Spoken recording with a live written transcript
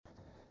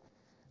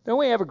Don't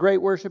we have a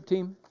great worship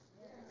team?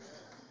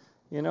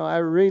 You know, I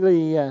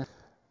really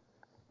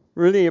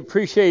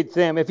appreciate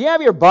them. If you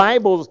have your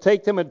Bibles,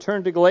 take them and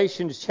turn to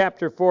Galatians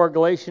chapter 4.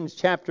 Galatians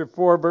chapter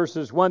 4,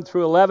 verses 1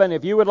 through 11.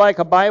 If you would like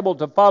a Bible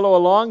to follow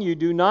along, you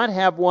do not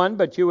have one,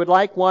 but you would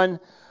like one,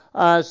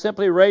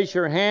 simply raise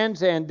your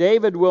hands, and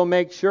David will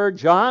make sure,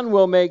 John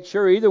will make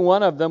sure, either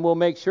one of them will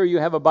make sure you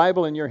have a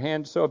Bible in your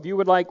hand. So if you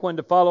would like one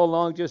to follow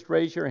along, just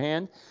raise your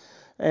hand.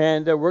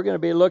 And we're going to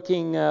be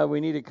looking, we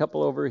need a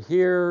couple over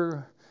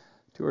here,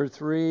 2 or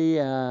 3.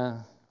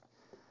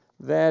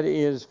 That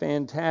is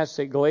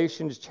fantastic.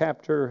 Galatians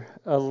chapter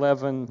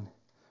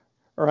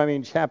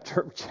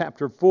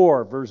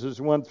 4, verses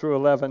 1 through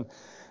 11.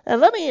 And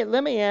let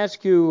me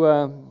ask you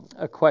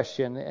a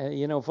question.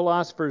 You know,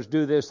 philosophers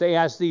do this. They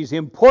ask these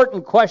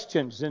important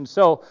questions. And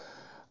so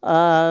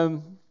I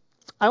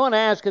want to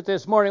ask it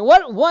this morning.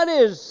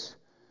 What's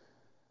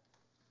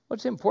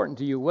important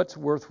to you? What's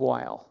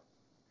worthwhile?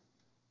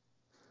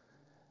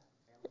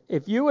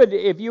 If you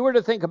were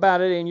to think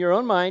about it in your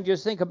own mind,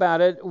 just think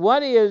about it.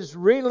 What is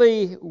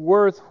really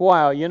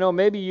worthwhile? You know,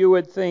 maybe you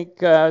would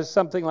think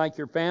something like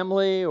your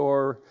family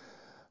or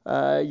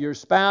your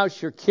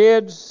spouse, your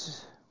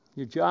kids,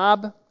 your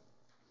job. Is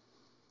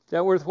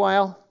that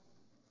worthwhile?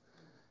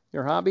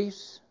 Your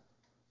hobbies?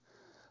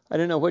 I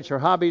don't know what your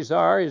hobbies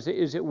are.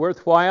 Is it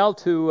worthwhile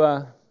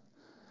to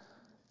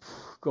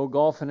go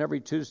golfing every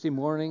Tuesday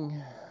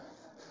morning?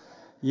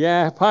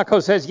 Yeah,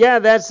 Paco says, yeah,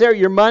 that's there.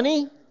 Your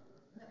money?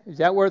 Is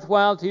that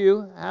worthwhile to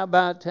you? How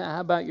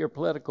about your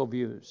political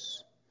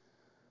views?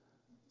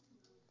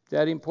 Is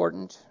that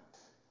important?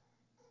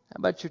 How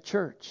about your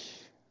church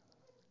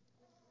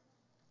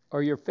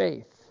or your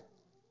faith?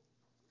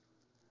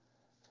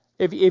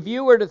 If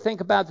you were to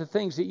think about the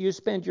things that you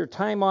spend your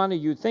time on, or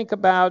you think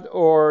about,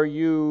 or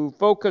you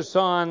focus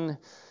on,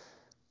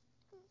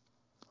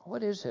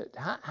 what is it?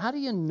 How do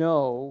you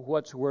know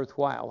what's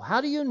worthwhile?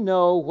 How do you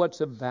know what's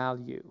of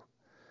value?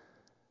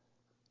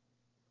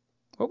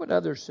 What would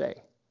others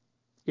say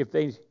if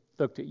they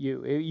looked at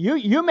you?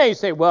 You may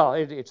say, well,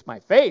 it's my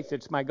faith,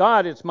 it's my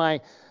God,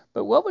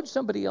 but what would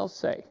somebody else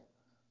say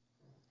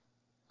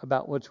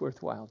about what's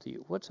worthwhile to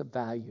you? What's of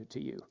value to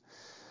you?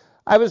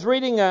 I was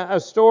reading a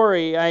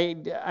story.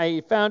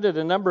 I found it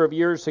a number of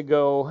years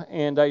ago,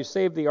 and I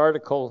saved the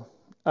article.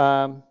 It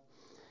was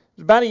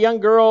about a young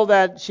girl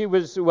she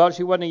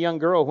wasn't a young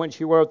girl when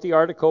she wrote the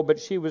article, but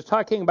she was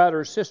talking about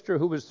her sister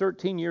who was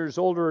 13 years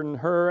older than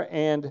her,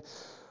 and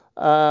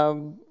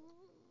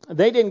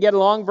they didn't get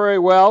along very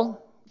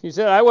well. He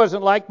said, I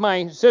wasn't like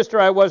my sister.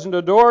 I wasn't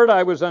adored.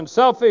 I was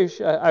unselfish.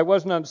 I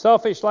wasn't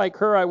unselfish like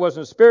her. I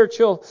wasn't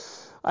spiritual.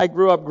 I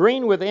grew up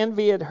green with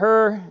envy at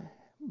her,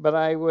 but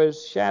I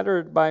was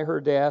shattered by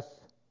her death.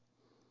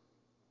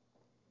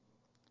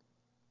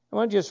 I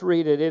want to just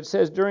read it. It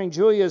says, during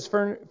Julia's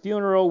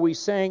funeral, we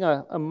sang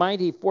a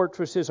mighty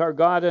fortress is our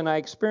God, and I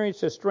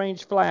experienced a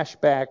strange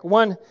flashback.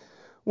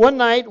 One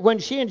night, when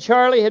she and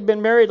Charlie had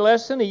been married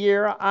less than a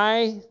year,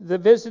 the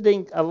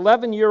visiting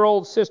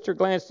 11-year-old sister,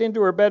 glanced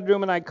into her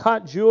bedroom, and I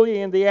caught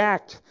Julia in the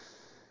act.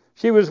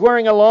 She was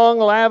wearing a long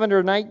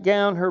lavender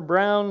nightgown, her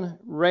brown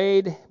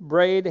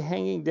braid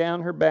hanging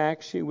down her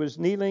back. She was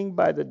kneeling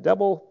by the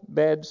double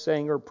bed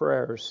saying her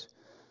prayers.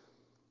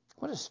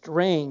 What a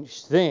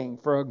strange thing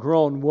for a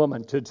grown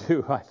woman to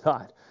do, I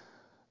thought.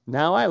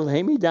 Now I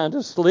lay me down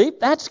to sleep?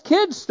 That's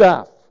kid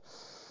stuff.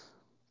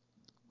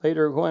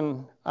 Later,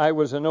 when I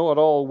was a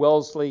know-it-all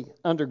Wellesley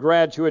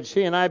undergraduate,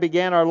 she and I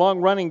began our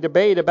long-running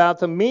debate about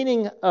the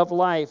meaning of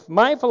life.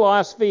 My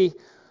philosophy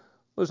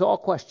was all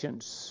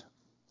questions.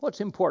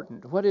 What's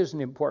important? What isn't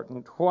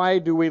important? Why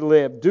do we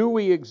live? Do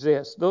we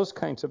exist? Those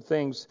kinds of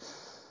things.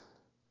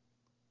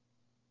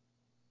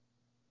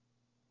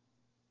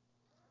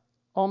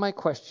 All my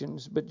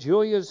questions, but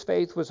Julia's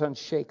faith was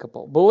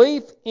unshakable.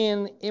 Belief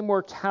in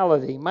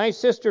immortality. My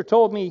sister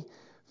told me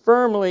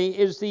firmly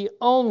is the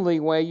only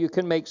way you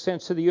can make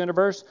sense of the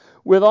universe.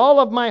 With all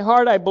of my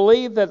heart, I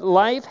believe that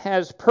life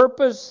has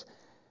purpose,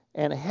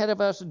 and ahead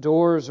of us,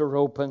 doors are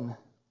open.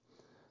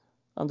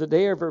 On the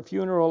day of her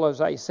funeral, as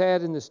I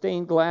sat in the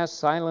stained glass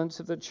silence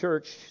of the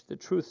church, the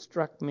truth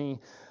struck me.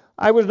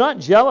 I was not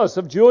jealous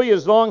of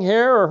Julia's long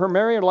hair or her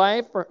merry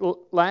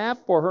laugh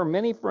or her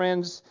many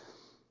friends,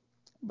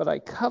 but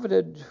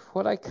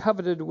what I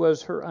coveted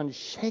was her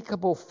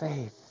unshakable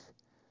faith.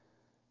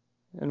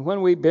 And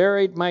when we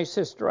buried my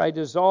sister, I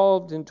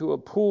dissolved into a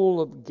pool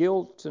of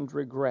guilt and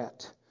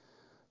regret.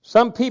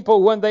 Some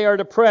people, when they are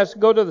depressed,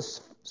 go to the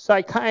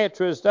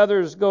psychiatrist.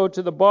 Others go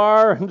to the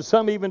bar, and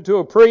some even to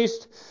a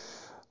priest.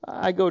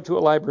 I go to a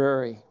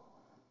library.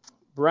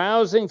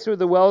 Browsing through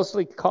the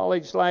Wellesley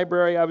College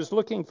library, I was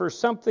looking for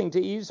something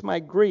to ease my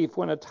grief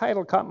when a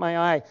title caught my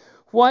eye.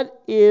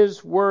 What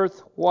is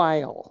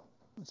worthwhile?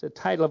 It's the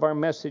title of our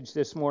message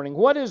this morning.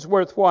 What is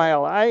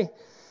worthwhile?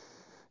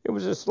 It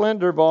was a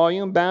slender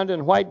volume bound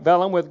in white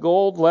vellum with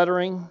gold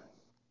lettering.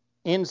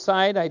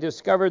 Inside, I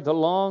discovered the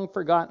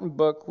long-forgotten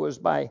book was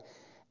by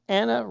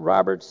Anna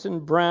Robertson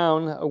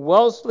Brown, a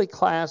Wellesley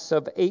class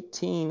of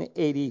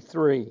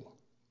 1883.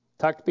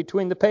 Tucked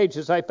between the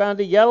pages, I found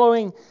a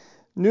yellowing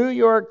New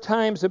York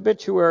Times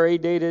obituary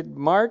dated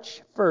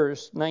March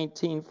 1st,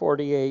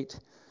 1948.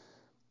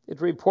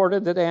 It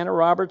reported that Anna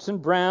Robertson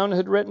Brown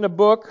had written a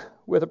book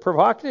with a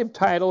provocative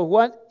title,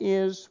 What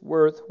is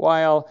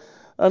Worthwhile?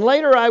 And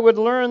later I would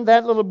learn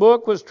that little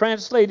book was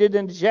translated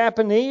into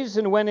Japanese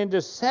and went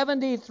into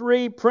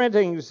 73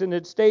 printings, and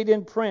it stayed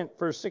in print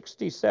for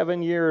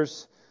 67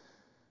 years.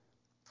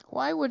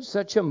 Why would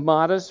such a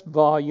modest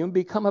volume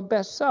become a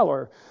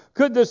bestseller?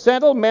 Could the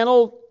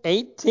sentimental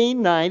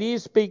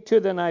 1890s speak to,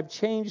 then I've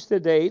changed the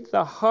date,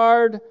 the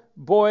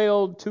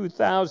hard-boiled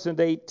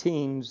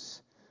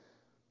 2018s?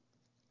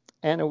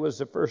 Anna was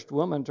the first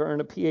woman to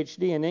earn a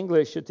PhD in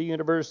English at the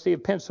University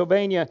of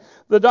Pennsylvania.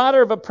 The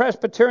daughter of a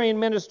Presbyterian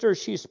minister,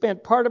 she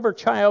spent part of her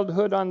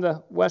childhood on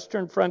the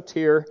western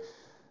frontier.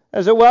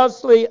 As a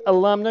Wellesley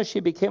alumna, she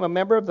became a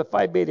member of the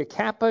Phi Beta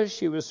Kappa.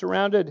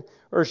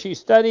 She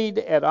studied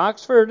at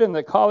Oxford and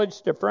the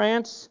College de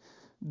France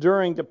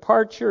during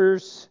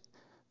departures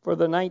for a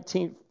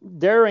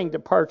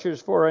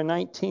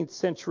 19th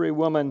century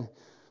woman.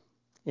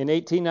 In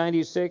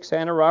 1896,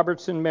 Anna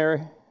Robertson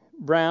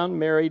Brown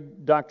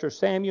married Dr.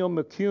 Samuel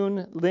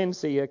McCune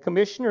Lindsay, a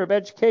commissioner of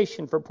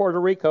education for Puerto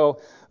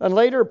Rico, and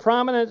later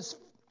prominent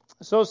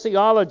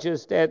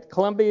sociologist at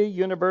Columbia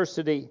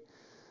University.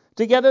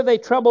 Together they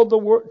traveled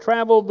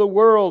the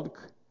world.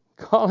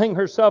 Calling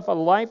herself a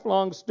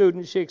lifelong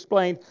student, she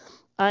explained,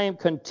 I am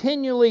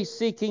continually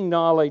seeking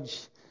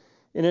knowledge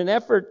in an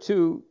effort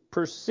to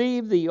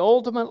perceive the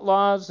ultimate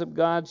laws of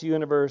God's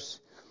universe.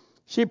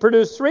 She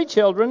produced 3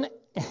 children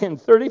and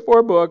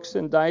 34 books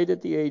and died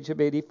at the age of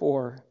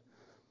 84.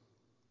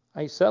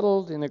 I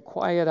settled in a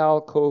quiet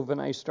alcove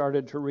and I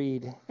started to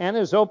read.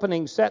 Anna's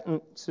opening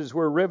sentences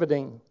were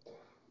riveting.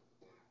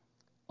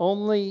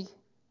 Only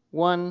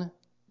one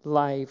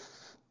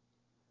life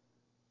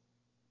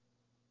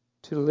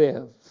to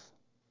live.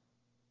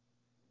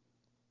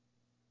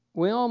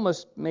 We all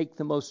must make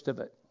the most of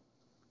it.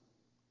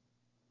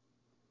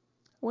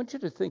 I want you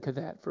to think of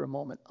that for a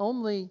moment.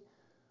 Only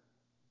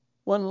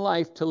one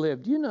life to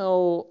live. Do you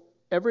know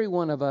every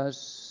one of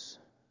us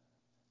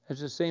has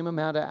the same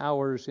amount of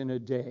hours in a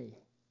day?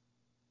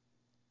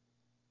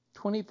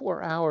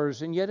 24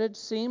 hours, and yet it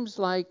seems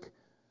like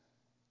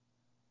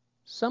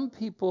some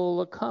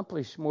people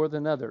accomplish more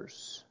than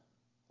others.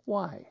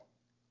 Why?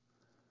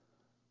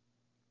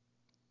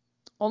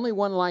 Only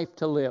one life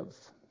to live.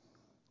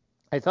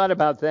 I thought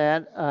about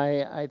that.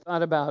 I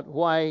thought about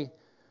why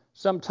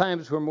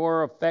sometimes we're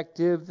more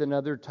effective than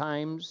other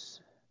times.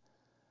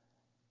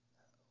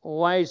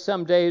 Why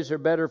some days are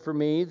better for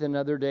me than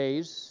other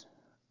days.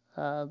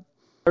 I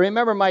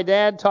remember my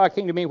dad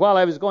talking to me while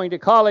I was going to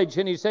college,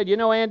 and he said,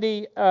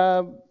 Andy,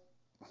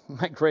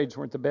 my grades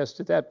weren't the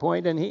best at that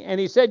point, and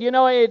he said,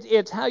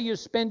 it's how you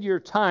spend your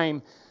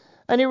time.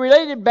 And he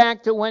related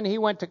back to when he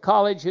went to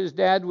college. His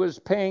dad was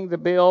paying the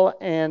bill,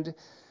 and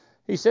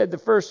he said the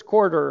first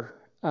quarter,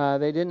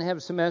 they didn't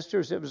have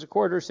semesters, it was a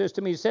quarter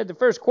system. He said the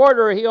first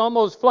quarter he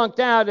almost flunked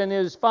out, and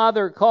his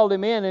father called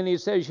him in, and he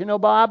says,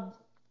 Bob,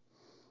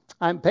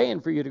 I'm paying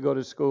for you to go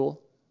to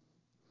school,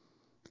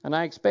 and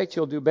I expect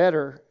you'll do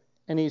better.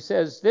 And he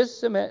says,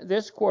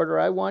 this quarter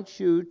I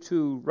want you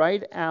to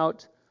write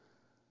out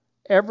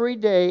every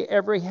day,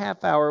 every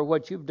half hour,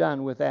 what you've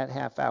done with that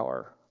half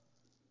hour.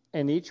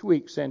 And each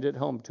week send it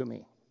home to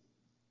me.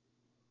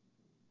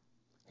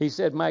 He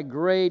said, my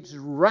grades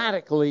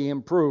radically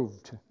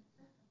improved.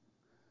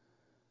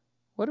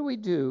 What do we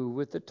do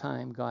with the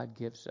time God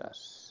gives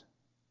us?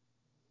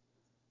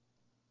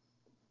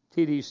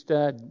 T.D.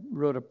 Studd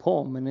wrote a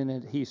poem, and in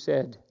it he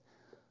said,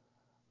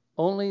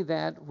 only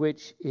that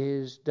which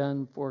is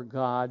done for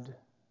God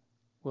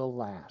will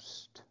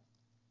last.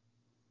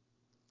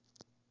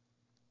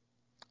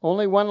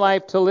 Only one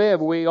life to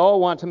live. We all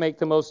want to make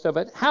the most of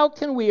it. How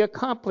can we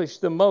accomplish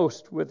the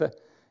most with the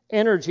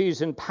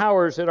energies and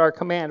powers at our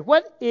command?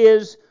 What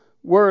is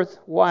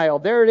worthwhile?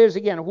 There it is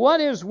again. What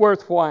is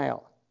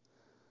worthwhile?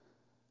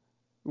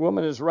 The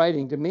woman is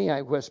writing to me,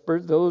 I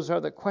whispered. Those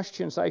are the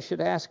questions I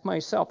should ask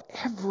myself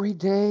every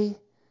day,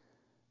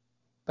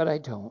 but I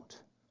don't.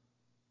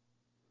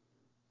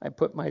 I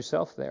put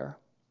myself there.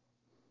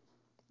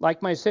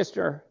 Like my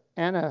sister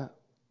Anna,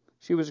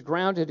 she was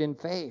grounded in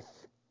faith.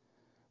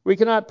 We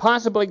cannot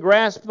possibly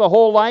grasp the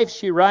whole life,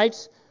 she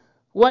writes.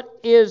 What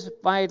is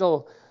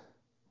vital?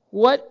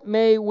 What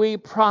may we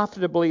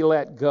profitably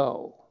let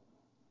go?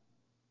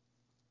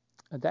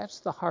 And that's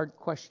the hard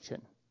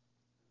question.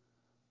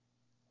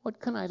 What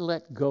can I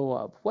let go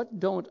of? What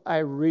don't I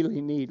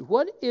really need?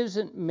 What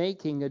isn't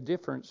making a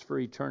difference for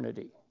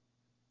eternity?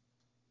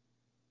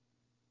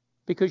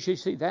 Because you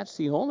see, that's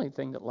the only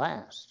thing that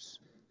lasts.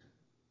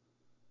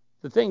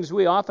 The things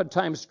we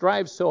oftentimes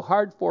strive so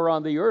hard for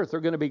on the earth are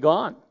going to be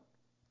gone.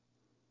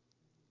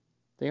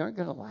 They aren't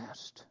going to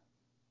last.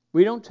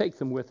 We don't take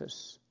them with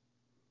us.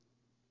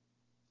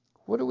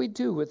 What do we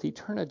do with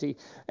eternity?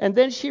 And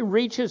then she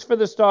reaches for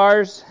the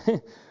stars.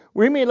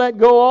 We may let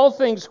go all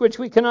things which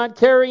we cannot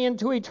carry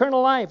into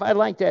eternal life. I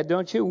like that,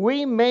 don't you?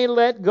 We may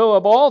let go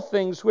of all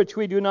things which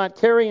we do not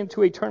carry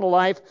into eternal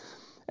life.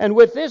 And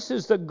with this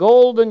as the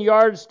golden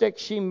yardstick,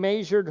 she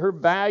measured her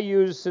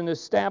values and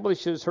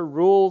establishes her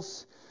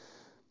rules.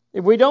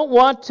 If we don't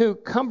want to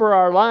cumber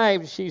our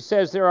lives, she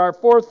says, there are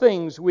 4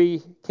 things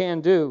we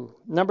can do.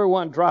 Number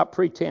 1, drop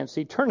pretense.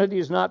 Eternity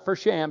is not for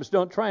shams.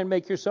 Don't try and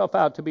make yourself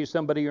out to be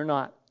somebody you're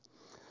not.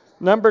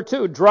 Number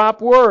 2,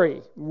 drop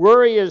worry.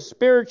 Worry is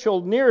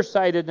spiritual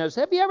nearsightedness.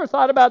 Have you ever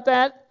thought about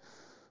that?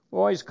 We're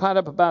always caught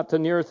up about the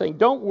near thing.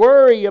 Don't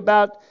worry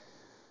about,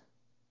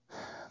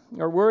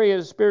 or worry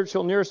is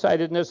spiritual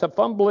nearsightedness, a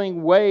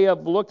fumbling way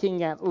of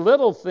looking at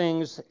little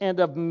things and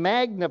of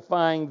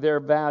magnifying their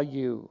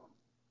value.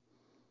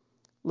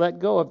 Let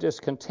go of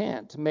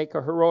discontent. Make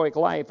a heroic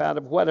life out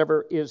of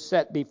whatever is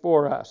set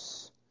before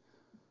us.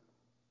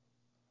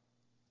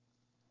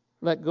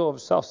 Let go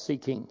of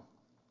self-seeking.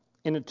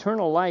 In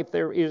eternal life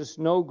there is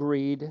no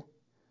greed.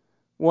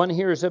 One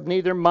hears of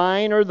neither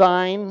mine or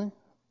thine.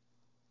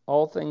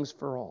 All things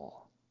for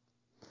all.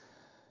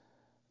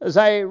 As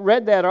I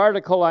read that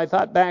article, I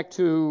thought back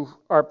to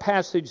our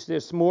passage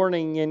this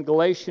morning in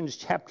Galatians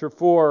chapter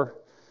 4,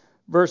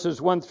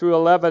 verses 1 through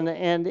 11.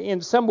 And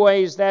in some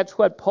ways, that's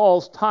what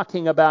Paul's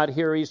talking about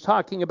here. He's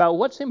talking about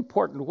what's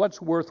important,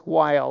 what's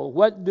worthwhile,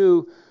 what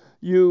do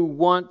you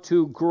want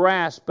to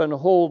grasp and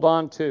hold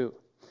on to.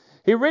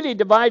 He really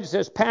divides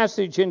this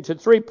passage into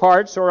 3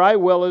 parts, or I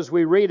will as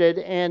we read it.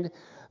 And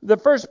the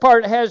first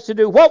part has to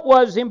do what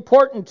was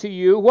important to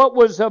you, what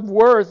was of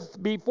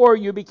worth before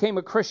you became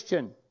a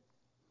Christian.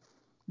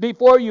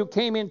 Before you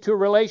came into a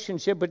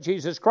relationship with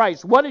Jesus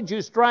Christ. What did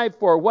you strive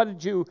for? What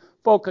did you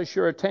focus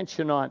your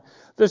attention on?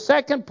 The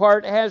second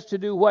part has to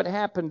do what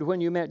happened when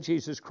you met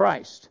Jesus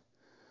Christ.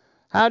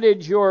 How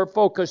did your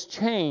focus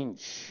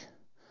change?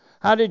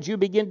 How did you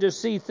begin to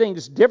see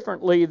things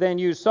differently than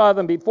you saw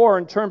them before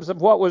in terms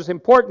of what was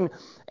important?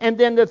 And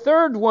then the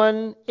third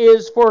one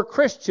is for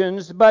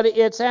Christians, but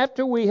it's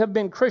after we have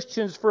been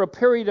Christians for a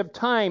period of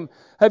time.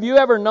 Have you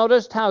ever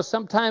noticed how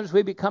sometimes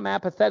we become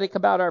apathetic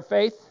about our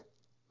faith?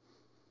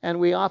 And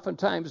we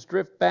oftentimes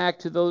drift back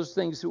to those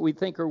things that we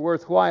think are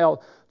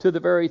worthwhile, to the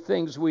very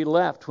things we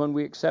left when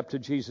we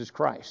accepted Jesus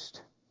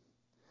Christ.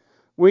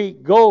 We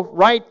go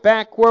right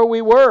back where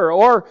we were,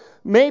 or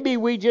maybe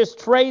we just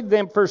trade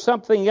them for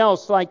something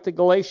else like the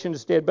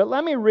Galatians did. But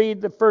let me read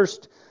the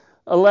first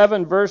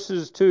 11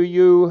 verses to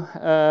you.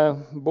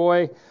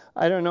 Boy,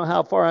 I don't know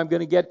how far I'm going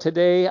to get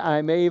today.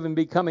 I may even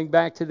be coming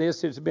back to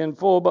this. It's been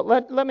full, but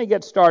let me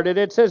get started.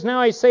 It says, now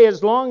I say,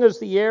 as long as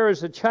the heir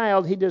is a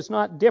child, he does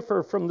not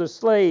differ from the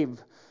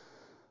slave,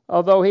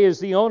 although he is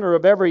the owner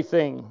of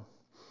everything.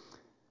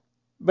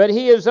 But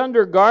he is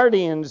under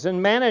guardians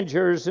and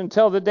managers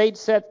until the date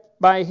set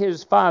by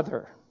his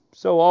father.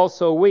 So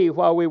also we,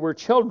 while we were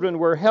children,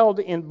 were held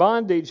in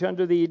bondage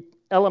under the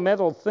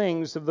elemental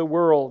things of the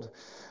world.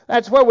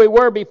 That's where we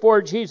were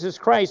before Jesus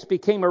Christ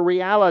became a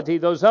reality.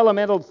 Those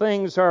elemental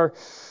things are,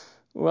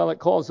 well, it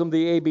calls them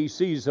the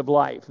ABCs of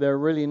life. They're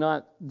really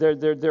not,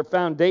 they're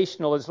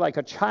foundational. It's like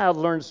a child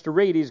learns to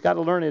read. He's got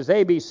to learn his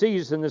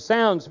ABCs and the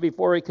sounds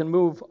before he can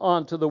move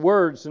on to the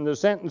words and the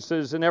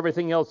sentences and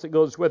everything else that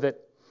goes with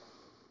it.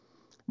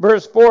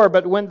 Verse 4,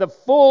 but when the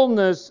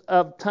fullness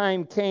of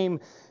time came,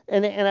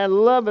 and I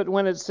love it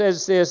when it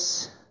says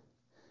this,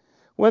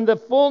 when the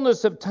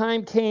fullness of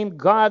time came,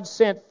 God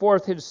sent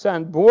forth his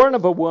Son, born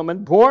of a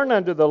woman, born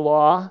under the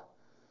law,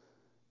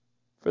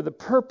 for the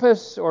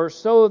purpose, or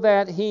so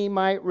that he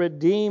might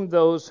redeem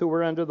those who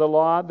were under the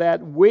law,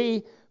 that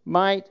we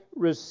might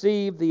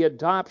receive the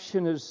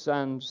adoption as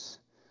sons.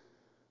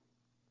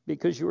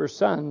 Because you are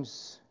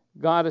sons,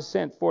 God has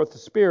sent forth the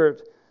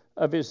Spirit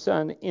of his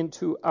Son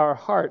into our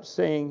hearts,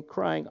 saying,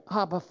 crying,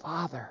 Abba,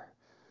 Father.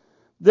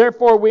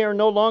 Therefore we are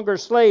no longer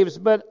slaves,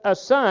 but a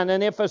son,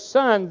 and if a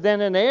son,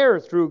 then an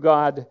heir through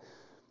God.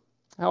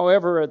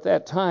 However, at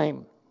that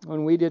time,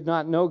 when we did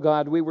not know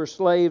God, we were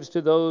slaves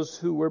to those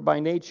who were by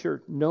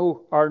nature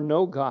are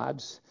no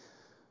gods.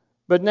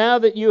 But now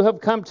that you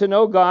have come to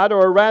know God,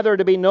 or rather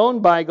to be known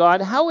by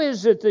God, how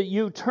is it that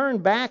you turn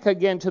back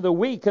again to the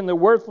weak and the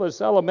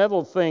worthless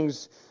elemental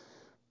things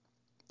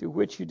to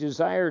which you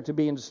desire to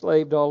be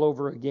enslaved all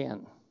over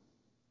again?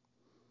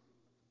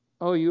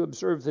 Oh, you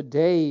observe the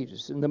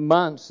days and the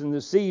months and the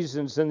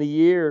seasons and the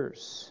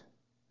years.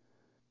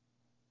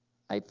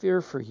 I fear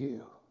for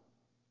you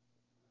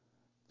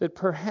that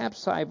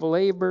perhaps I've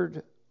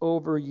labored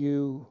over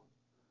you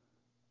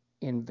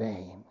in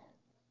vain.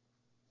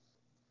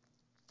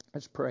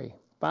 Let's pray.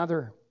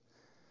 Father,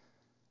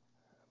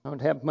 I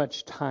don't have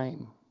much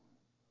time,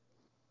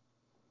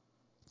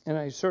 and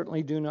I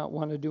certainly do not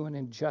want to do an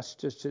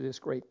injustice to this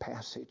great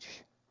passage.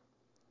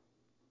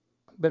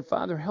 But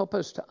Father, help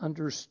us to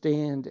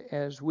understand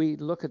as we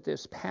look at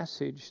this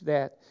passage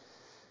that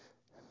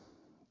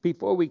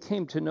before we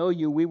came to know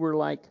you, we were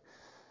like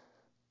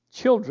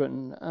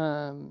children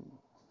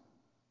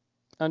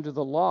under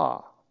the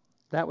law.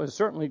 That was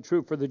certainly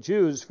true for the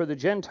Jews. For the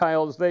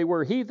Gentiles, they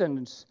were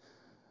heathens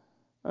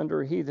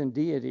under heathen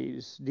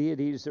deities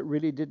that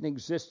really didn't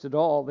exist at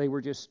all. They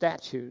were just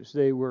statues.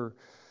 They were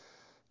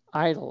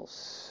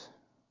idols.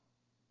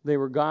 They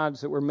were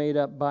gods that were made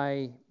up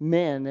by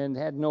men and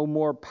had no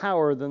more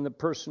power than the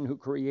person who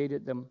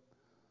created them.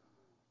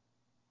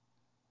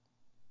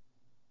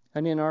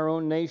 And in our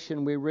own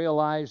nation, we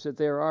realize that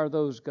there are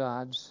those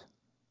gods.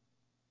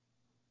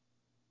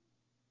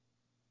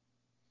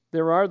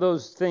 There are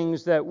those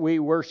things that we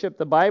worship.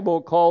 The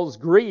Bible calls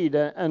greed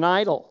an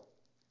idol.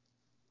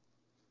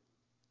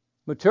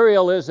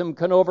 Materialism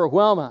can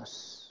overwhelm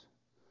us.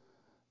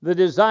 The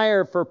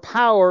desire for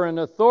power and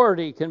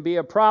authority can be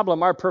a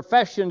problem. Our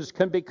professions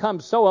can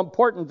become so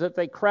important that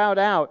they crowd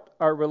out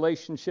our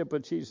relationship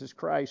with Jesus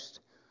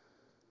Christ.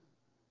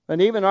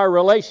 And even our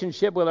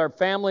relationship with our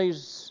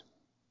families,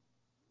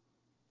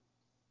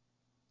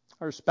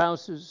 our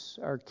spouses,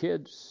 our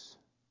kids.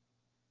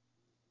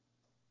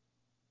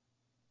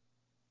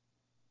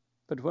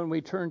 But when we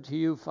turn to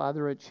you,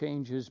 Father, it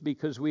changes,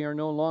 because we are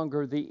no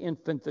longer the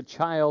infant, the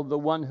child, the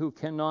one who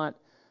cannot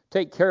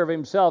take care of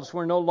himself.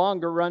 We're no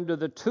longer under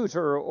the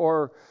tutor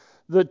or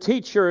the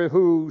teacher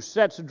who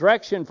sets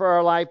direction for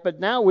our life, but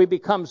now we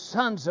become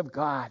sons of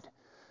God,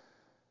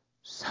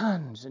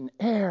 sons and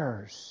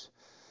heirs,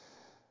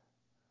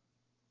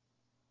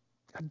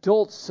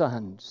 adult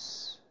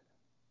sons.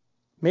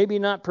 Maybe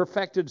not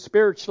perfected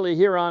spiritually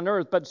here on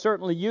earth, but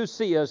certainly you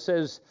see us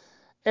as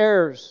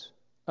heirs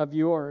of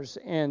yours.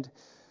 And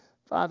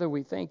Father,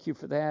 we thank you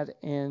for that.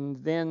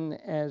 And then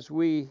as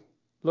we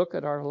look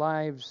at our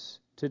lives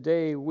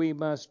today, we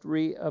must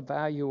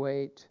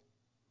reevaluate.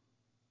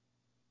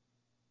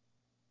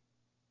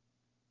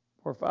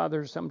 For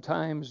Father,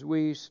 sometimes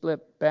we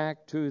slip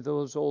back to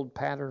those old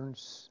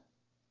patterns.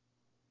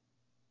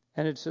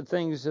 And it's the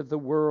things of the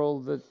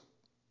world that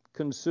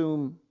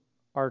consume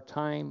our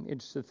time.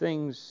 It's the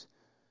things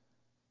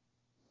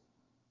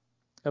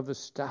of the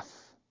stuff,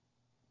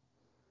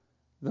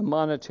 the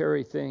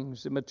monetary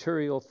things, the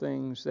material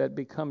things that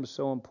become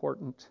so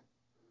important.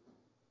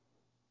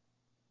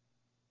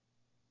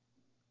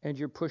 And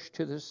you're pushed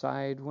to the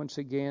side once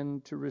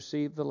again to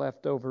receive the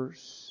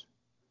leftovers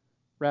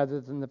rather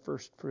than the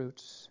first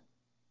fruits.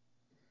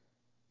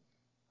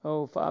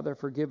 Oh, Father,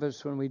 forgive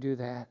us when we do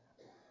that.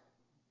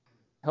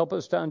 Help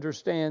us to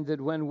understand that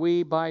when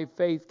we, by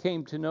faith,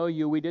 came to know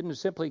you, we didn't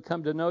simply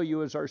come to know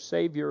you as our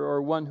Savior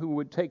or one who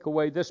would take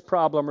away this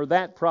problem or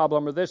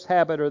this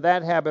habit or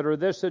that habit or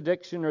this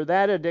addiction or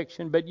that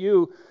addiction, but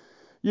you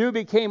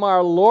became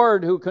our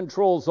Lord who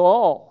controls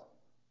all.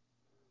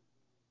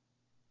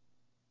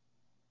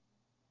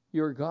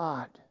 You're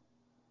God.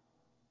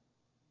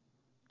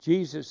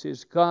 Jesus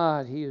is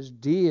God. He is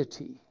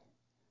deity,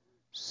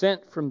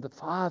 sent from the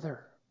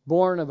Father,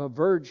 born of a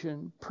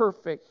virgin,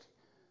 perfect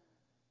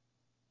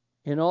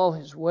in all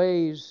his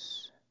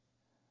ways.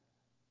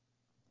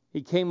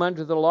 He came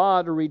under the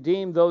law to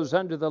redeem those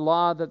under the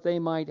law that they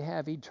might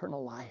have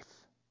eternal life.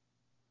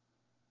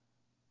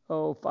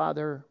 Oh,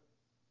 Father,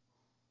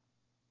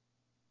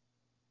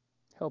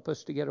 help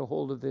us to get a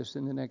hold of this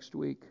in the next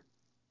week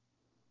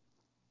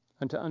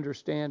and to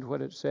understand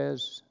what it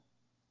says.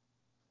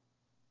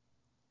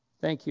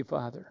 Thank you,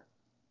 Father.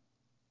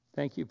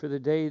 Thank you for the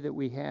day that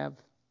we have.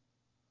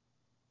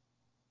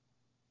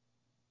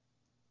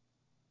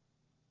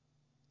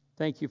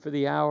 Thank you for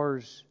the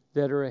hours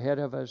that are ahead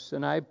of us.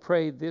 And I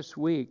pray this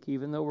week,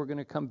 even though we're going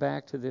to come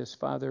back to this,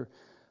 Father,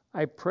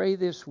 I pray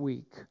this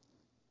week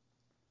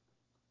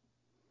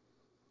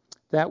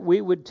that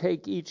we would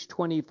take each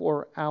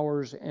 24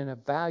 hours and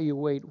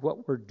evaluate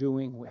what we're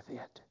doing with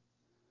it.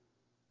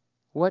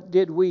 What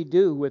did we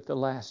do with the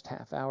last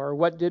half hour?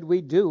 What did we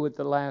do with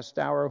the last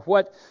hour?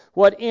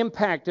 What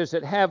impact does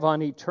it have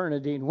on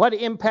eternity? And what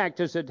impact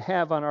does it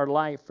have on our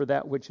life for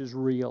that which is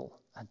real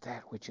and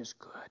that which is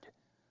good?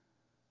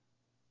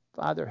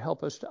 Father,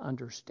 help us to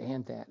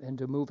understand that and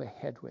to move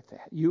ahead with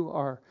that. You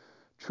are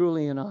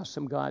truly an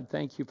awesome God.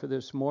 Thank you for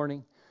this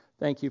morning.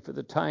 Thank you for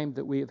the time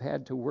that we have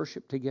had to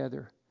worship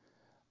together.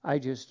 I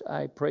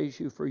praise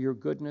you for your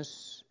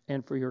goodness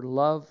and for your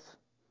love.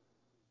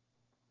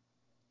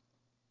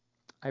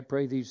 I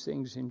pray these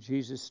things in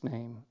Jesus'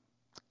 name.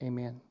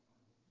 Amen.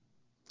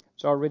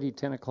 It's already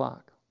 10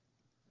 o'clock.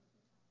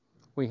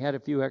 We had a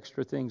few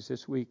extra things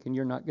this week, and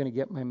you're not going to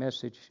get my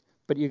message,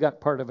 but you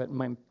got part of it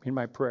in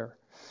my prayer.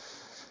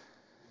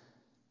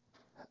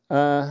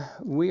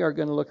 We are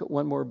going to look at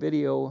one more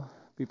video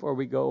before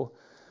we go,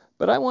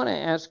 but I want to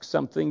ask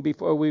something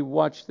before we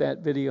watch that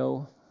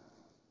video.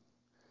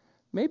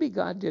 Maybe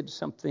God did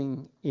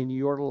something in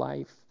your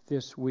life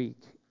this week,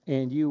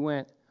 and you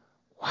went,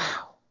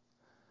 wow.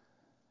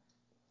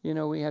 You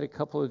know, we had a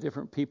couple of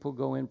different people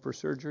go in for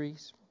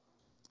surgeries.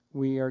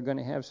 We are going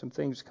to have some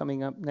things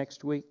coming up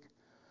next week.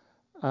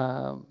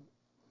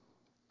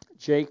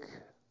 Jake,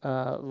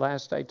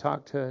 last I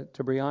talked to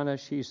Brianna,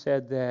 she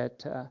said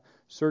that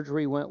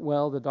surgery went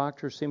well. The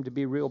doctors seem to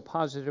be real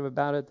positive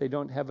about it. They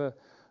don't have a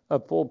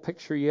full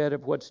picture yet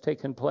of what's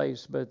taken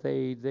place, but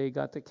they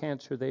got the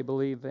cancer, they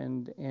believe,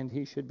 and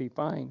he should be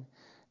fine.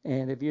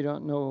 And if you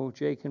don't know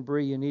Jake and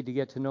Bree, you need to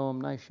get to know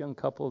them. Nice young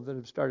couple that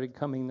have started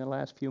coming the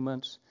last few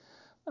months.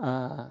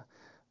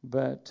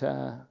 But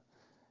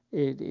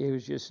it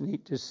was just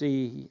neat to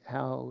see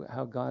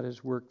how God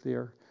has worked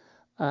there.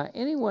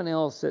 Anyone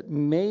else that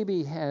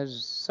maybe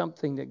has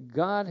something that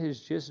God has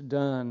just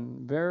done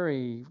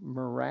very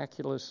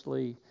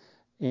miraculously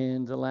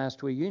in the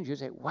last week? You can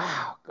just say,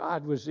 wow,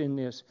 God was in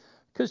this.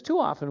 Because too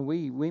often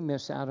we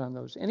miss out on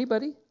those.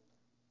 Anybody?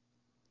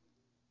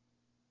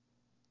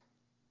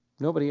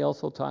 Nobody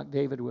else will talk.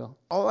 David will.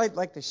 All I'd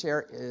like to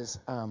share is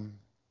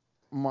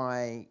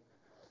my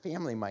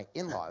family, my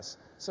in-laws.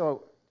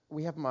 So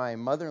we have my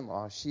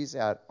mother-in-law. She's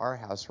at our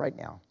house right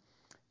now.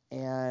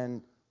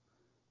 And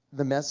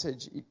the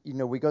message,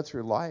 we go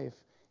through life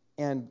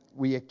and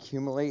we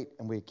accumulate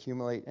and we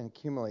accumulate and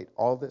accumulate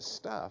all this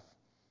stuff.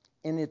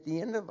 And at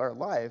the end of our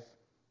life,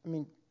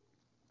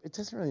 it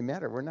doesn't really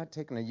matter. We're not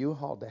taking a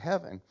U-Haul to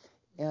heaven.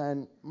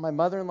 And my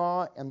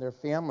mother-in-law and their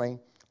family,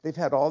 they've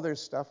had all their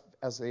stuff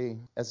as the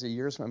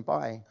years went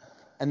by.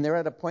 And they're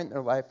at a point in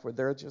their life where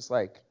they're just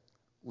like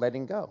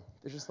letting go.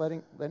 They're just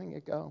letting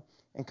it go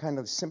and kind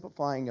of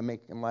simplifying and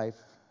making life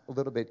a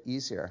little bit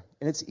easier.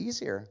 And it's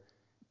easier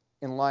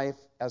in life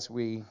as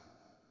we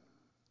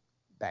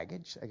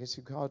baggage, I guess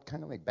you call it,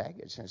 kind of like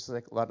baggage. And it's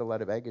like a lot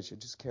of baggage you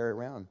just carry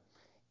around.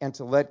 And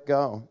to let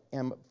go.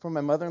 And for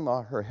my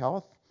mother-in-law, her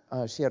health,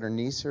 she had her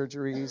knee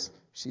surgeries.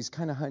 She's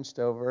kind of hunched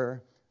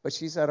over, but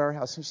she's at our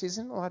house, and she's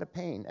in a lot of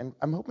pain. And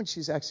I'm hoping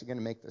she's actually going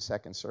to make the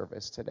second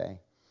service today.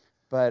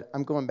 But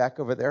I'm going back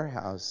over their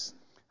house.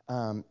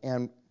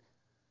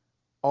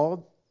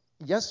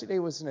 Yesterday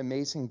was an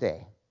amazing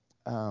day.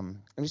 And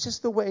it's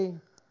just the way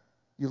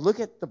you look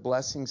at the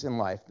blessings in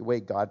life, the way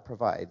God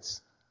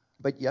provides.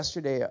 But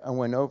yesterday I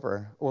went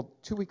over,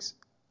 2 weeks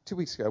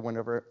ago I went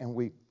over and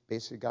we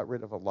basically got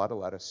rid of a lot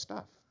of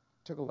stuff.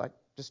 Took a lot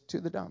just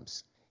to the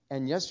dumps.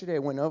 And yesterday I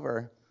went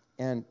over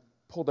and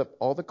pulled up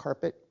all the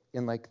carpet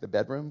in like the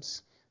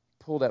bedrooms,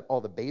 pulled out all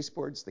the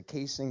baseboards, the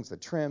casings, the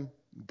trim,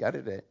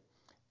 gutted it.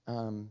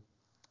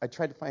 I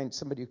tried to find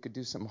somebody who could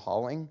do some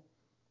hauling,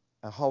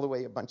 haul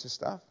away a bunch of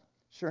stuff.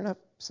 Sure enough,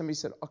 somebody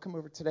said, I'll come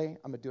over today.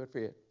 I'm going to do it for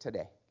you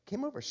today.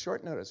 Came over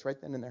short notice right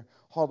then and there,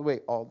 hauled away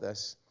all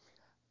this.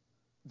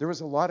 There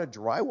was a lot of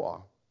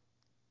drywall.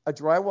 A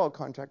drywall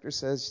contractor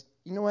says,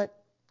 you know what?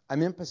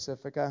 I'm in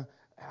Pacifica.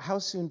 How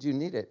soon do you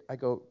need it? I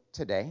go,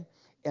 today.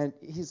 And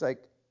he's like,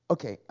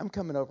 okay, I'm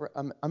coming over.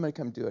 I'm going to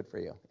come do it for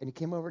you. And he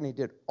came over and he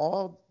did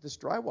all this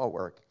drywall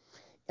work.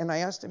 And I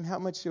asked him how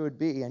much it would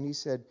be. And he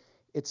said,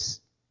 it's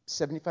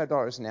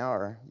 $75 an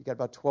hour. You got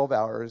about 12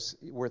 hours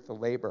worth of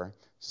labor.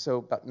 So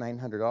about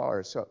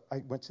 $900. So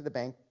I went to the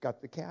bank,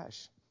 got the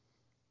cash.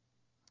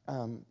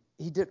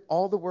 He did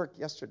all the work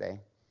yesterday.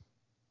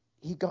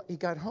 He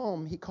got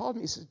home. He called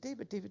me. He says,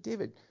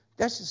 David,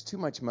 that's just too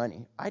much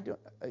money. I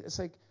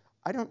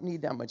don't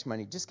need that much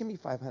money. Just give me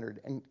 $500.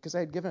 And because I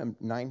had given him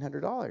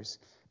 $900.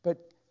 But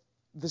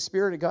the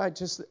Spirit of God,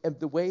 just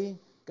the way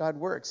God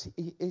works,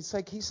 it's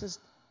like he says,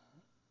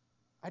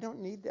 I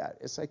don't need that.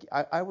 It's like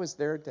I was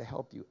there to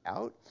help you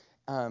out.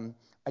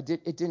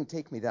 It didn't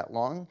take me that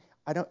long.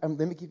 Let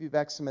me give you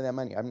back some of that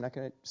money. I'm not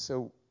going to.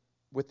 So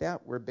with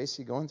that, we're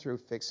basically going through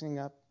fixing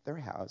up their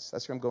house.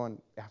 That's where I'm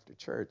going after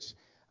church.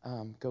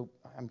 I'm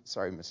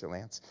sorry, Mr.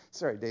 Lance.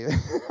 Sorry, David.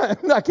 I'm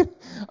not gonna.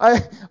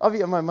 I'll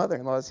be at my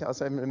mother-in-law's house.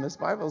 I'm going to miss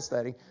Bible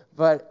study,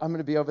 but I'm going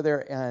to be over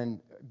there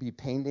and be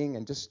painting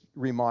and just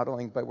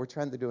remodeling. But we're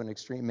trying to do an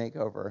extreme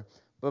makeover.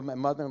 But my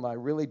mother-in-law, I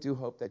really do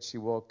hope that she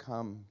will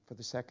come for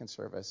the second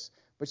service.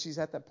 But she's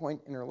at that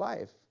point in her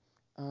life.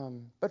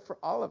 But for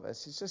all of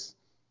us,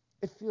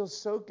 it feels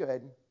so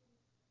good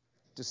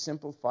to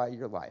simplify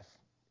your life.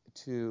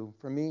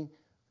 For me,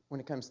 when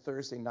it comes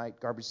Thursday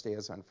night, garbage day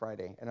is on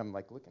Friday, and I'm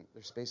like, looking,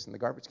 there's space in the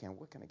garbage can.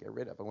 What can I get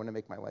rid of? I want to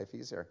make my life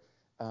easier.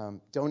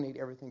 Donate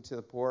everything to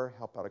the poor,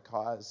 help out a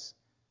cause.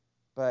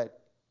 But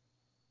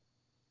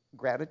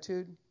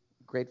gratitude,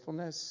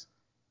 gratefulness,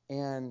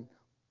 and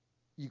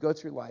you go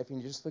through life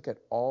and you just look at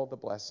all the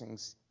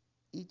blessings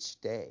each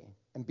day.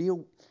 And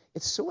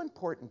it's so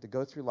important to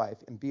go through life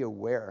and be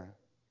aware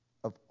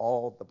of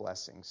all the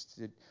blessings,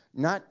 to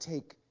not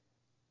take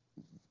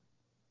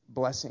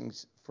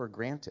blessings for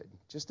granted,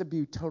 just to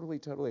be totally,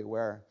 totally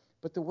aware.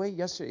 But the way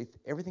yesterday,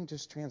 everything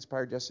just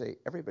transpired yesterday,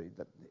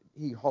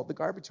 he hauled the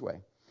garbage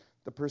away.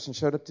 The person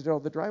showed up to do all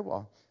the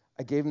drywall.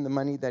 I gave him the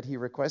money that he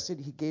requested.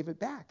 He gave it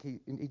back. He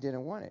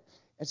didn't want it.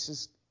 It's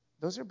just,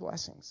 those are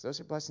blessings. Those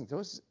are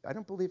blessings. I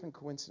don't believe in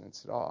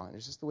coincidence at all. And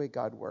it's just the way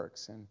God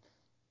works. And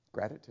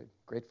gratitude,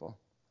 grateful.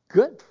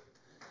 Good.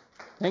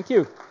 Thank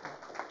you.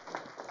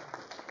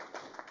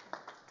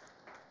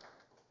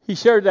 He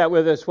shared that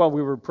with us while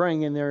we were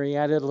praying in there. He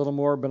added a little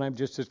more, but I'm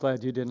just as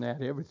glad you didn't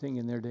add everything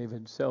in there,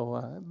 David.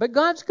 So, but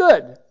God's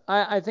good.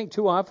 I think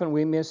too often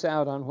we miss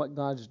out on what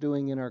God's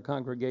doing in our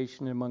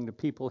congregation among the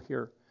people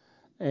here.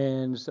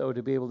 And so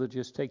to be able to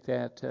just take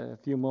that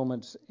few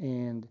moments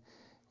and,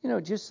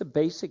 just the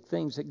basic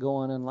things that go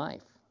on in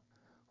life.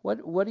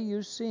 What are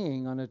you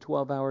seeing on a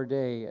 12-hour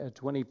day, a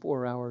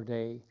 24-hour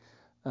day,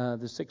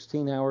 the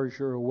 16 hours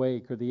you're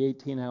awake or the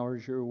 18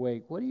 hours you're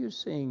awake? What are you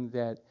seeing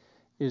that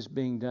is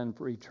being done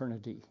for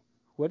eternity?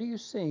 What are you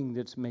seeing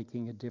that's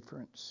making a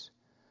difference?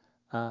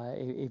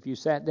 If you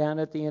sat down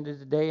at the end of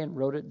the day and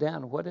wrote it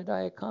down, what did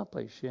I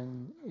accomplish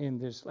in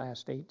this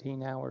last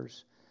 18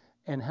 hours?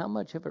 and how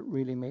much of it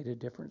really made a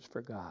difference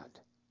for God.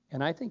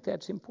 And I think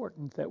that's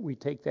important that we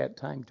take that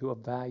time to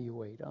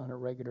evaluate on a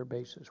regular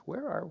basis.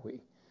 Where are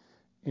we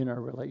in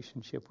our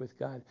relationship with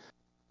God?